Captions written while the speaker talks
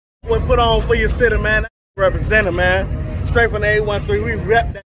What put on for your city, man. Represented, man. Straight from the 813. We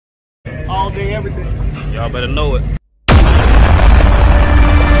rep that all day, every day. Y'all better know it.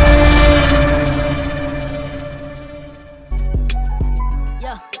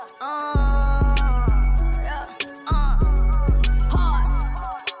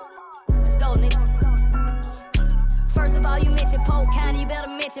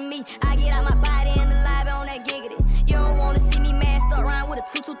 Me, I get out my body in the live on that giggity. You don't wanna see me masked up around with a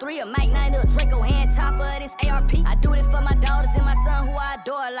 223, a Mike 9, a Draco hand chopper, this ARP. I do this for my daughters and my son who I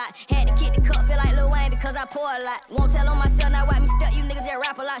adore a lot. Had to kick the cup, feel like Lil Wayne because I pour a lot. Won't tell on myself, now watch me step, you niggas just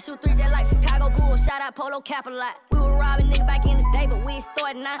rap a lot. Shoot 3 just like Chicago Bulls, shout out Polo Cap a lot. We were robbing niggas back in the day, but we ain't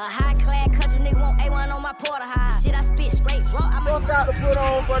starting now. A high class country nigga want A1 on my porter high. Shit, I spit straight drunk. I'm out to put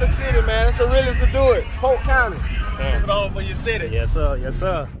on for the city, man. It's the realest to do it. Polk County. Put on for your city. Yes, sir. Yes,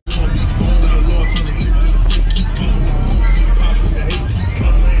 sir.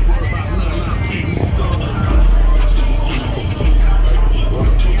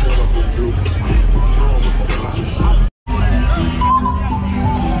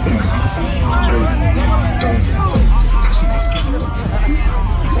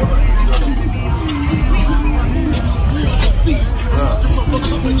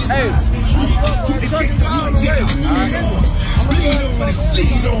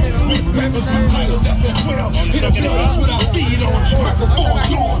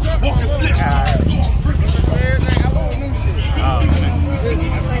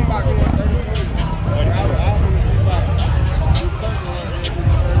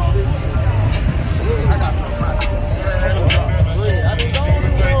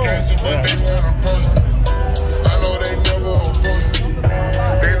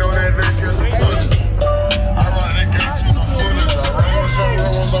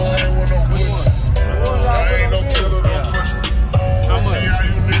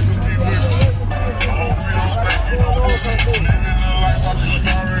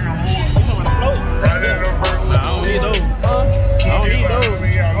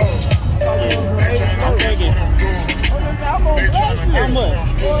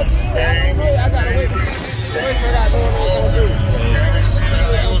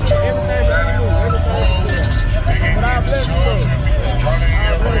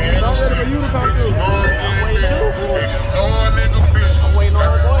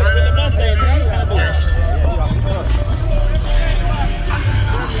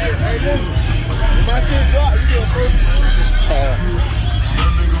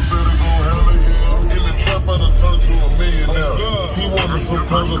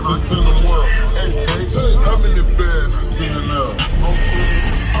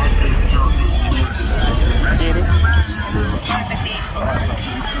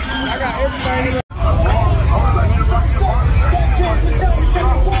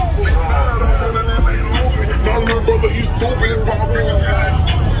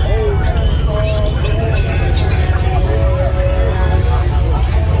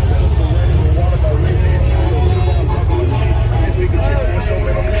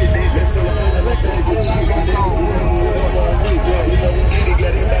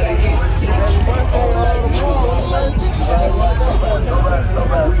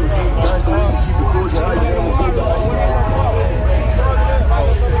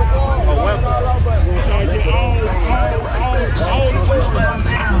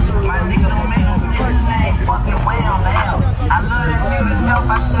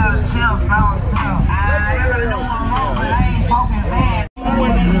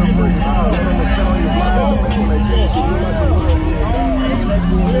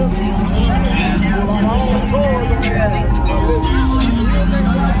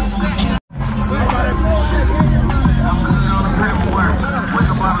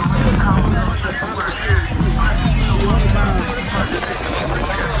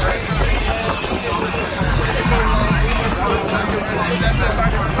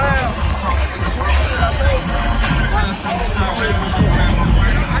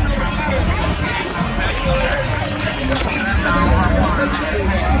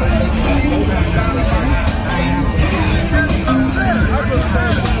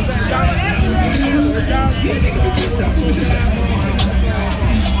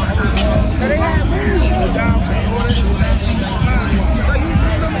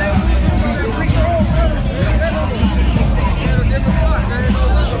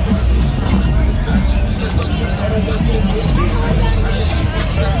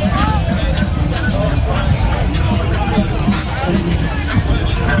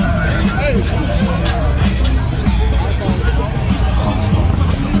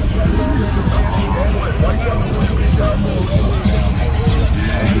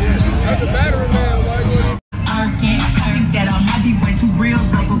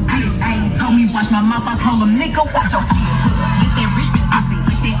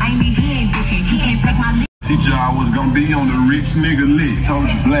 rich nigga lit. Told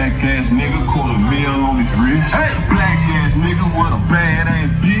you black ass nigga, $250,000 on his wrist. Hey, black ass nigga with a bad ass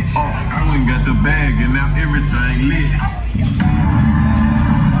bitch. I went and got the bag and now everything lit.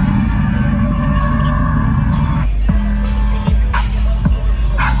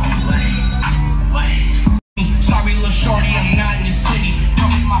 Sorry, little shorty, I'm not in the city.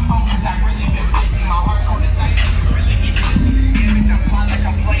 Promise my phone cause I really been busy. My heart's on this night, really get busy. Yeah, I fly like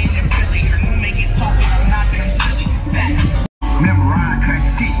I'm playing in Philly. Make it talk and I'm not gonna silly. Never ride, cut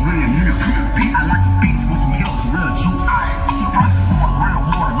shit, really nigga cook a beat. I like the beats with some hills, real juice. She wants more real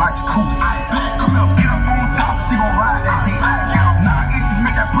water like the coop. Come up, get up on top, she gon' ride that beat. 9 inches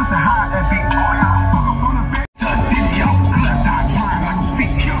make that pussy hide that beat. Oh yeah, fuck up on the back. Yo, good, die trying like a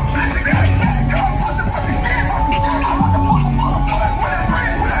feet. Yo,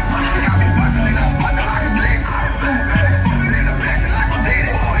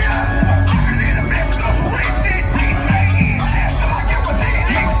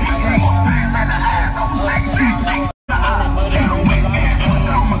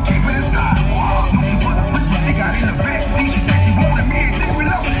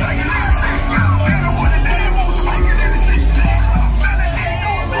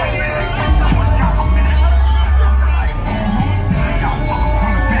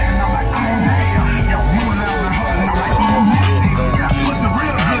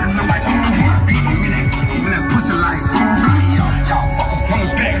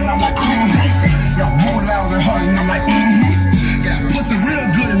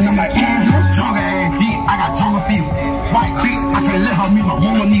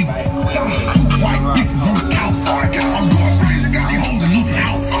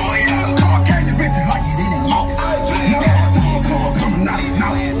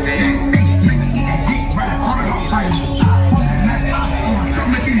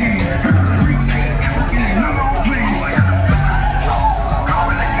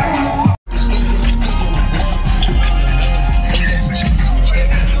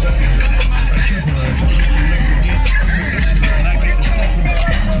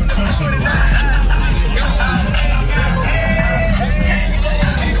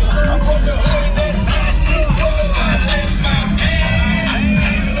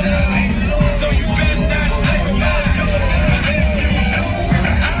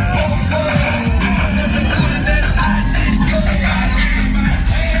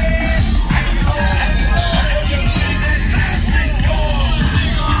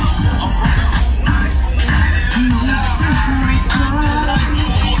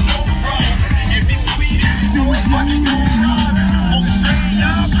 Everybody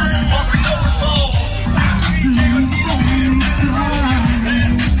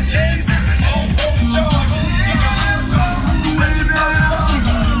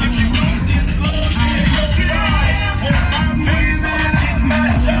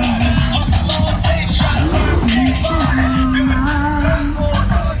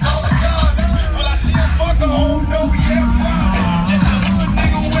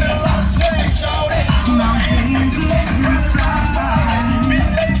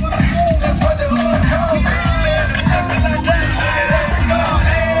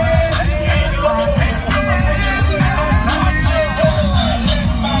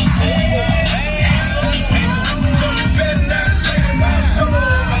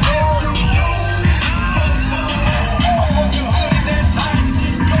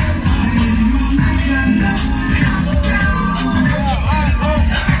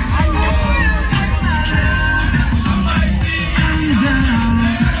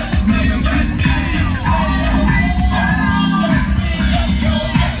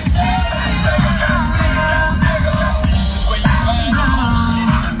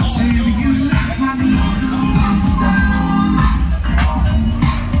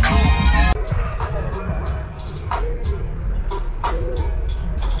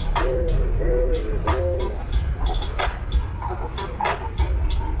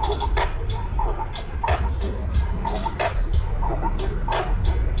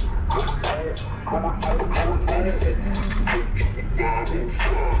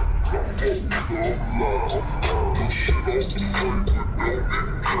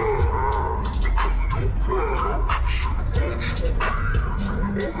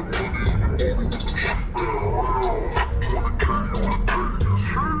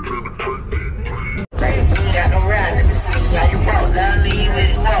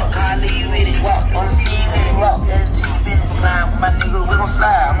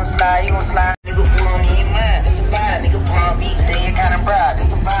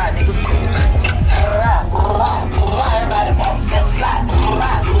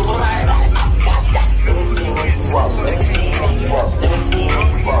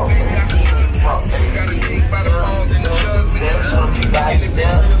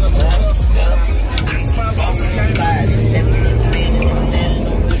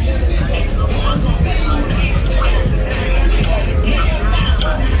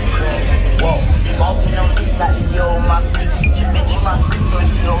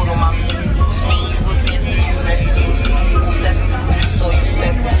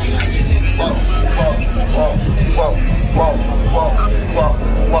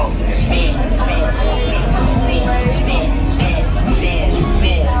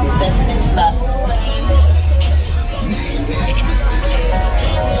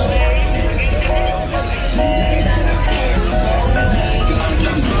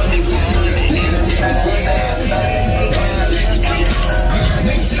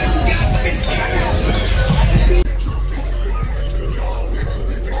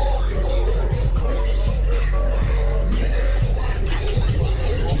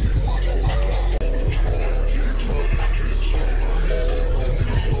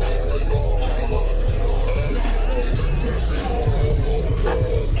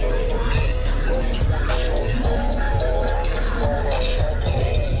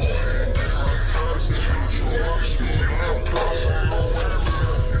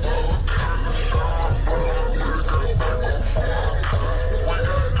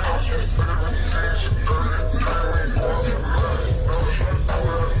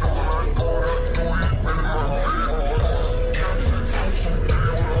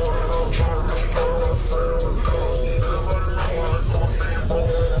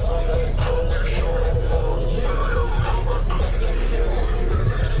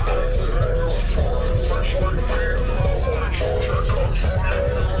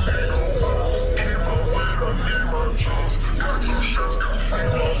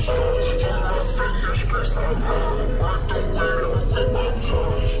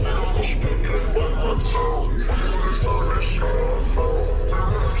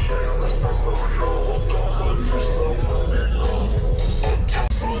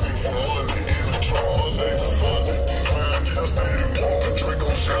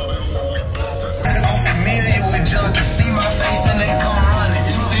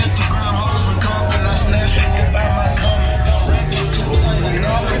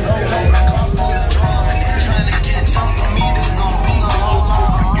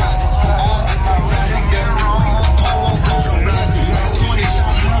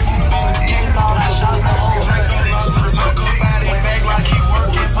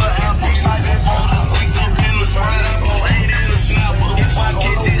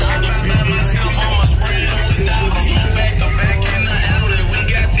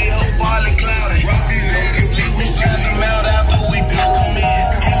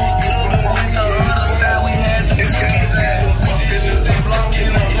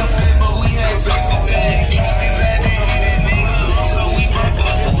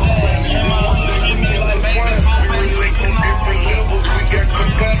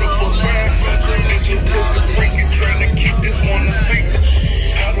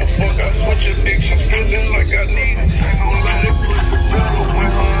bad bitch, she's feeling like I need it. Ain't gon' lie, that pussy better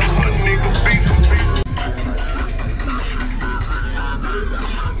when her nigga beefin'.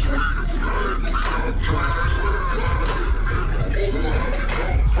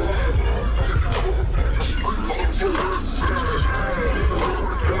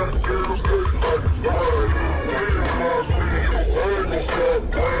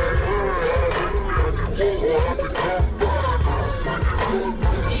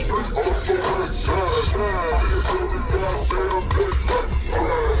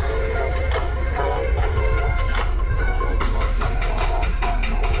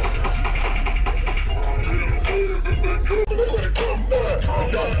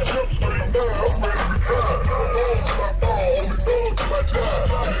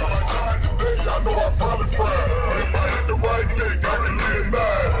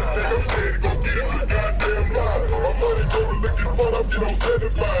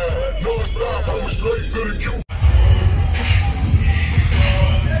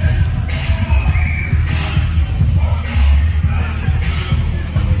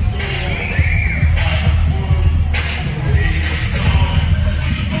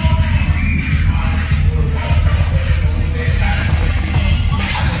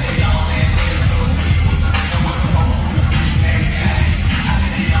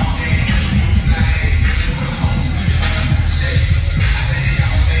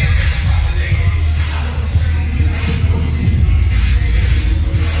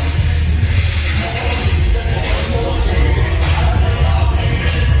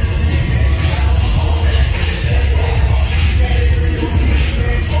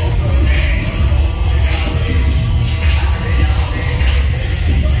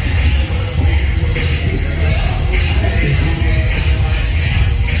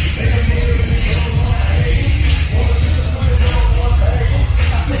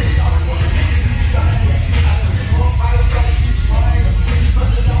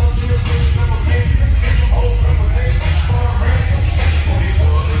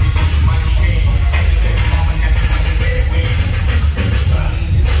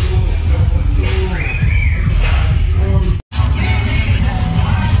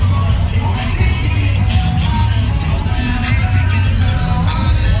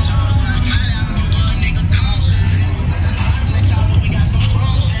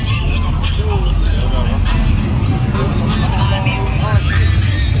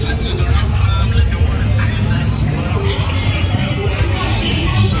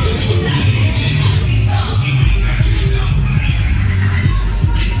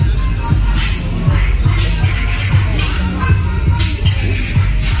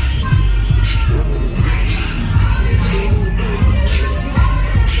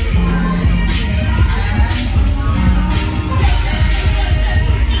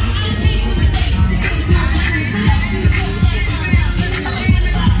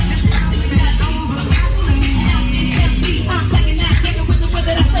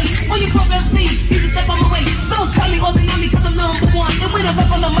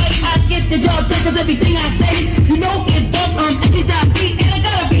 Everything I say, you know it's up, it's just beat, and I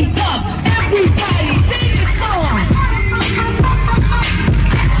gotta be tough. Everybody, sing the song.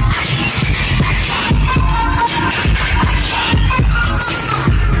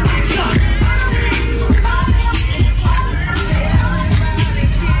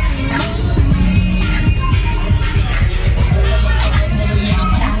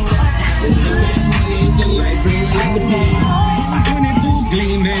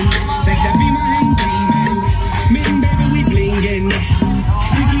 Gleaming, that be my dreaming.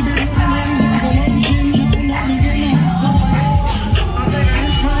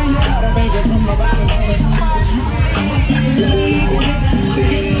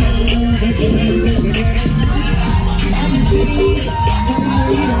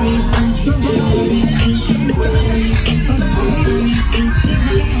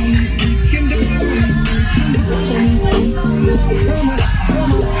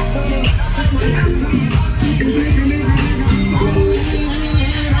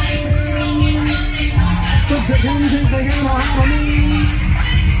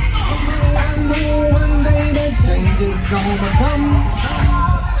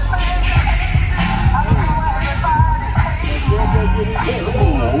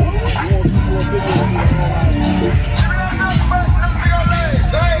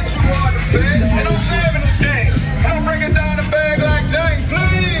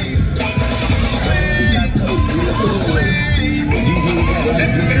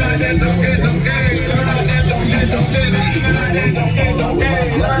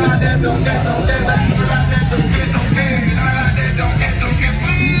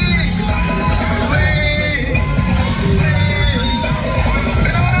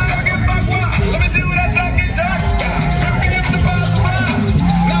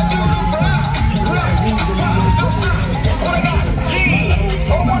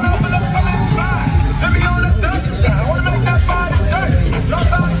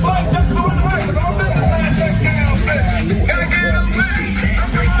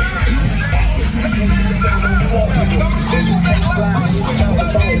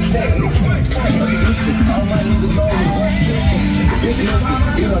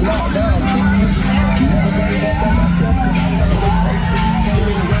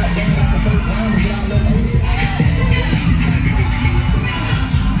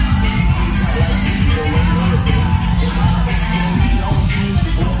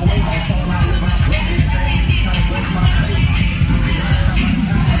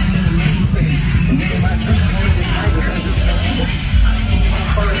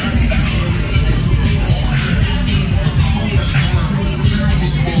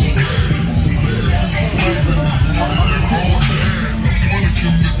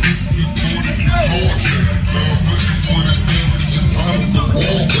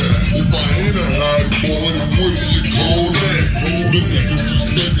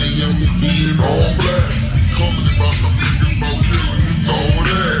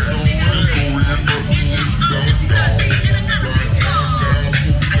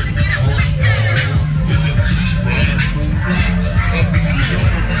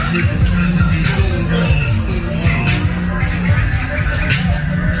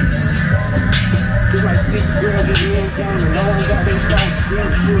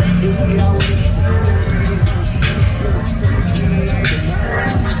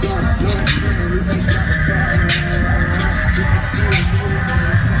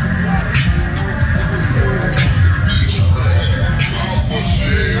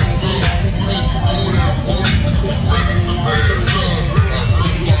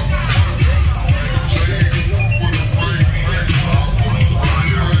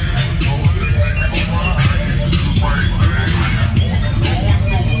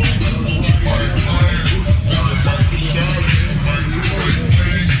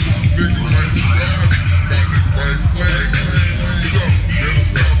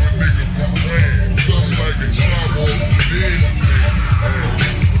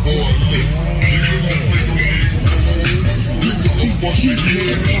 Once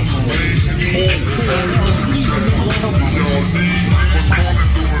again,